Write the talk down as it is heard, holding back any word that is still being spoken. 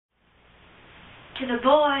to the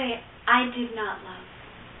boy I did not love.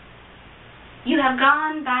 You have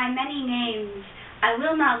gone by many names, I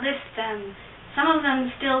will not list them. Some of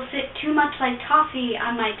them still sit too much like toffee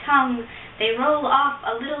on my tongue. They roll off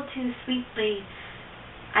a little too sweetly.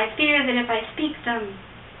 I fear that if I speak them,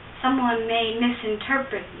 someone may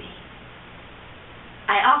misinterpret me.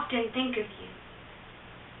 I often think of you.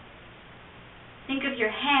 Think of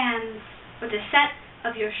your hands, or the set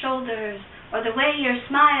of your shoulders, or the way your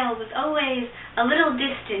smile was always a little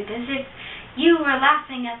distant, as if you were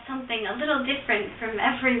laughing at something a little different from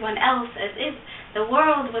everyone else, as if the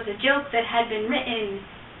world was a joke that had been written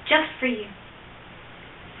just for you.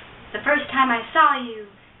 The first time I saw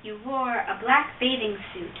you, you wore a black bathing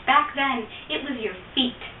suit. Back then, it was your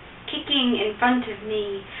feet kicking in front of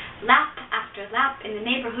me. Lap after lap in the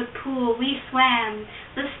neighborhood pool we swam,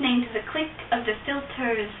 listening to the click of the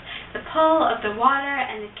filters, the pull of the water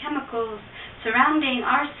and the chemicals surrounding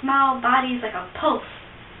our small bodies like a pulse.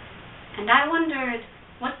 And I wondered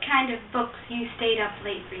what kind of books you stayed up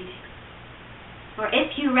late reading, or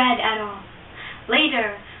if you read at all.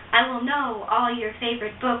 Later, I will know all your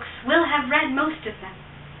favorite books, will have read most of them.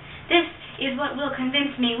 This is what will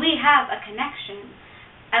convince me we have a connection.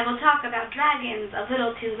 I will talk about dragons a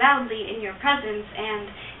little too loudly in your presence, and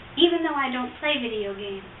even though I don't play video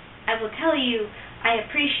games, I will tell you I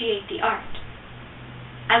appreciate the art.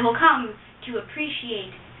 I will come to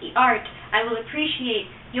appreciate the art. I will appreciate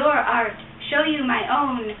your art, show you my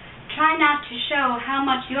own, try not to show how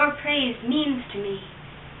much your praise means to me.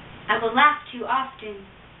 I will laugh too often,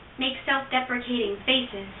 make self-deprecating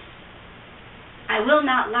faces. I will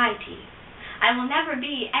not lie to you. I will never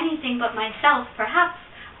be anything but myself, perhaps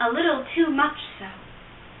a little too much so.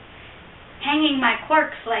 Hanging my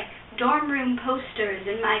quirks like dorm room posters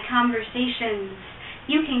in my conversations,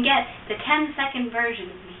 you can get the 10-second version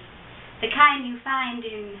of me, the kind you find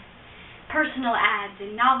in personal ads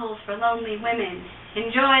in novels for lonely women,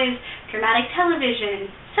 enjoys dramatic television,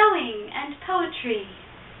 sewing, and poetry,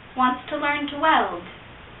 wants to learn to weld,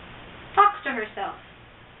 talks to herself,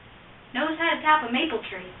 knows how to tap a maple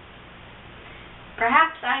tree.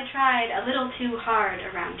 Perhaps I tried a little too hard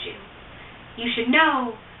around you. You should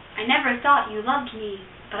know I never thought you loved me,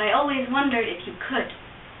 but I always wondered if you could.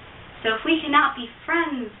 So if we cannot be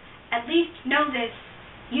friends, at least know this: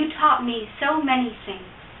 you taught me so many things.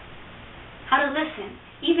 How to listen,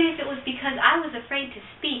 even if it was because I was afraid to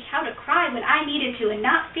speak, how to cry when I needed to and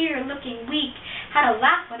not fear looking weak, how to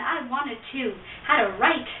laugh when I wanted to, how to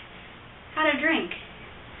write, how to drink,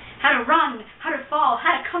 how to run, how to fall,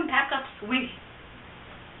 how to come back up swinging.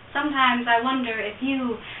 Sometimes I wonder if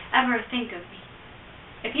you ever think of me,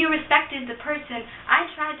 if you respected the person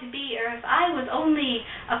I tried to be, or if I was only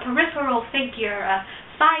a peripheral figure, a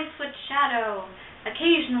 5-foot shadow,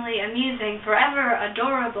 occasionally amusing, forever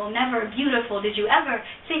adorable, never beautiful. Did you ever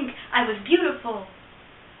think I was beautiful?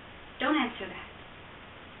 Don't answer that.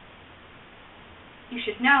 You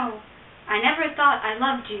should know I never thought I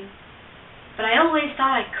loved you, but I always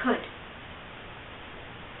thought I could.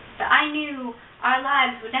 But I knew our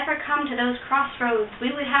lives would never come to those crossroads. We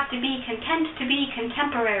would have to be content to be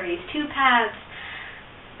contemporaries, two paths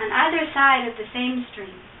on either side of the same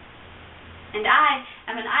stream. And I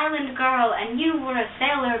am an island girl, and you were a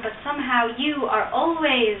sailor, but somehow you are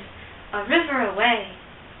always a river away.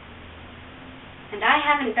 And I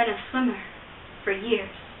haven't been a swimmer for years.